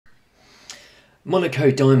Monaco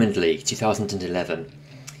Diamond League 2011.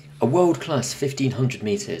 A world-class 1500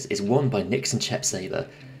 metres is won by Nixon Chepseba.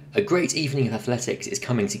 A great evening of athletics is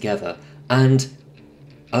coming together, and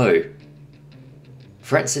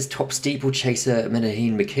France's top steeplechaser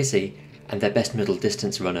Mahiedine Mekhissi and their best middle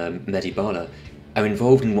distance runner Mehdi Baala are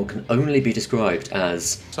involved in what can only be described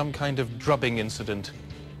as some kind of drubbing incident.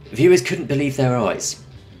 Viewers couldn't believe their eyes.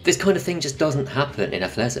 This kind of thing just doesn't happen in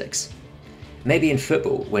athletics. Maybe in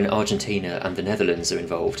football, when Argentina and the Netherlands are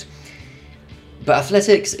involved. But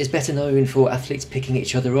athletics is better known for athletes picking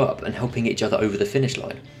each other up and helping each other over the finish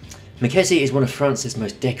line. Mekhissi is one of France's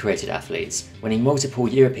most decorated athletes, winning multiple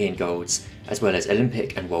European golds, as well as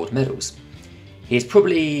Olympic and world medals. He is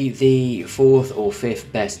probably the 4th or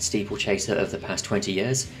 5th best steeplechaser of the past 20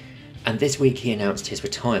 years, and this week he announced his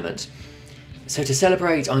retirement. So to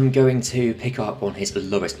celebrate, I'm going to pick up on his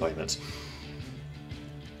lowest moment.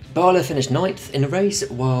 Baala finished 9th in the race,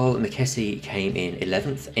 while Mekhissi came in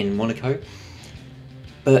 11th in Monaco.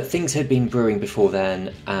 But things had been brewing before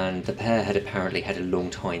then, and the pair had apparently had a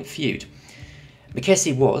long-time feud.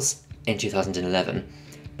 Mekhissi was, in 2011,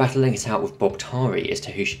 battling it out with Bob Tari as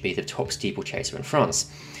to who should be the top steeplechaser in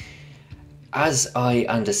France. As I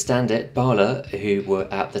understand it, Baala, who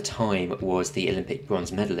at the time was the Olympic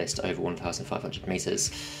bronze medalist over 1,500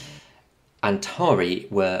 metres, and Tari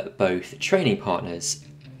were both training partners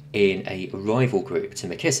in a rival group to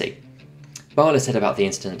Mekhissi. Baala said about the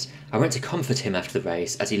incident, "I went to comfort him after the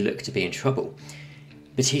race as he looked to be in trouble.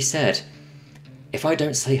 But he said, 'If I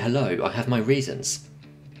don't say hello, I have my reasons,'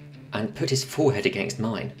 and put his forehead against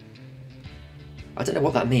mine." I don't know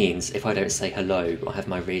what that means, if I don't say hello, I have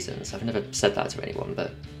my reasons. I've never said that to anyone,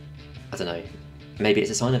 but I don't know. Maybe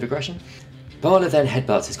it's a sign of aggression? Baala then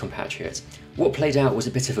headbutts his compatriot. What played out was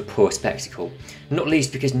a bit of a poor spectacle, not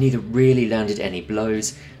least because neither really landed any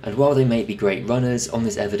blows, and while they may be great runners, on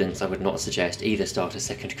this evidence I would not suggest either start a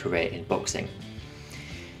second career in boxing.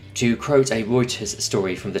 To quote a Reuters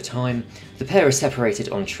story from the time, the pair are separated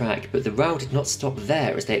on track, but the row did not stop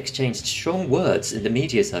there as they exchanged strong words in the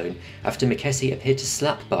media zone after Mekhissi appeared to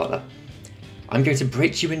slap Baala. "I'm going to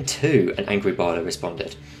break you in two," an angry Baala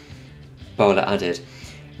responded. Baala added,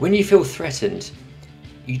 "When you feel threatened,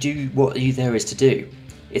 you do what there is to do.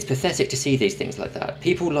 It's pathetic to see these things like that.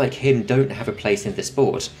 People like him don't have a place in the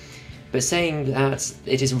sport. But saying that,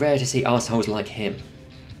 it is rare to see arseholes like him."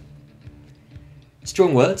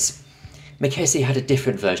 Strong words. Mekhissi had a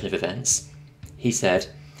different version of events. He said,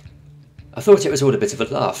 "I thought it was all a bit of a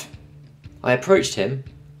laugh. I approached him,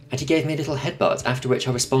 and he gave me a little headbutt, after which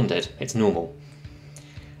I responded. It's normal."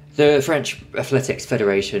 The French Athletics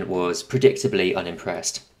Federation was predictably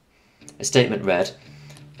unimpressed. A statement read,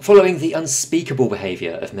 "Following the unspeakable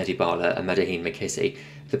behaviour of Mehdi Baala and Mahiedine Mekhissi,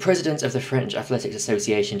 the president of the French Athletics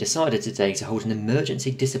Association decided today to hold an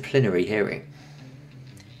emergency disciplinary hearing.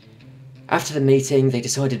 After the meeting, they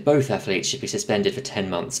decided both athletes should be suspended for 10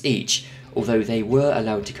 months each, although they were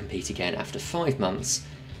allowed to compete again after 5 months.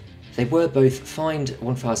 They were both fined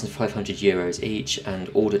 €1,500 each and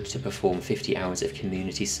ordered to perform 50 hours of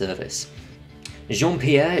community service."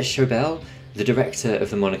 Jean-Pierre Chobel, the director of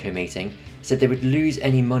the Monaco meeting, said they would lose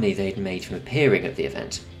any money they had made from appearing at the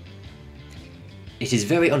event. "It is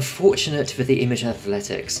very unfortunate for the image of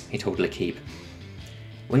athletics," he told L'Equipe.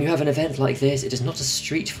 "When you have an event like this, it is not a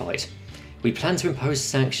street fight. We plan to impose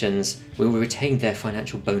sanctions. We will retain their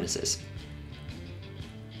financial bonuses."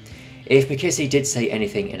 If Mekhissi did say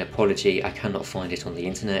anything in apology, I cannot find it on the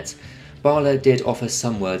internet. Baala did offer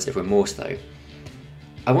some words of remorse though.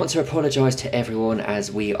 "I want to apologise to everyone,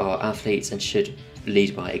 as we are athletes and should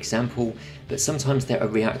lead by example, but sometimes there are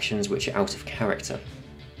reactions which are out of character."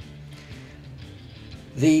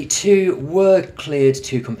 The two were cleared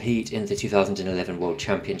to compete in the 2011 World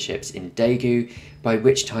Championships in Daegu, by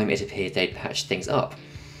which time it appeared they'd patched things up.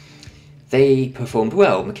 They performed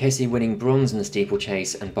well, Mekhissi winning bronze in the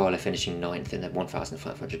steeplechase and Baala finishing 9th in the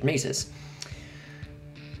 1,500 metres.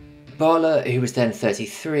 Baala, who was then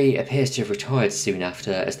 33, appears to have retired soon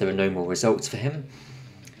after, as there were no more results for him.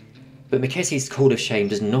 But Mekhissi's call of shame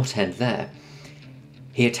does not end there.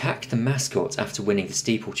 He attacked the mascot after winning the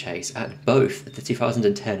steeplechase at both the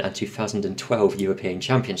 2010 and 2012 European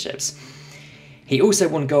Championships. He also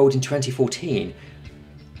won gold in 2014,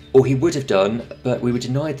 or he would have done, but we were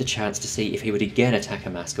denied the chance to see if he would again attack a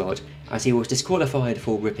mascot, as he was disqualified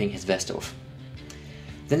for ripping his vest off.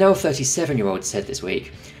 The now 37-year-old said this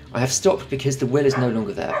week, "I have stopped because the will is no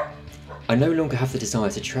longer there. I no longer have the desire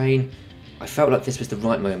to train. I felt like this was the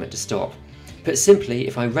right moment to stop. Put simply,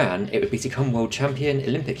 if I ran, it would be to become world champion,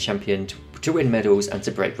 Olympic champion, to win medals and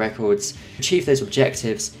to break records. Achieve those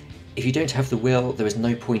objectives. If you don't have the will, there is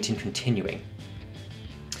no point in continuing."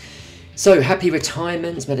 So happy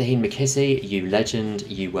retirement, Mahiedine Mekhissi, you legend,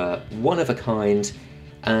 you were one of a kind,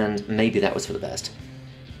 and maybe that was for the best.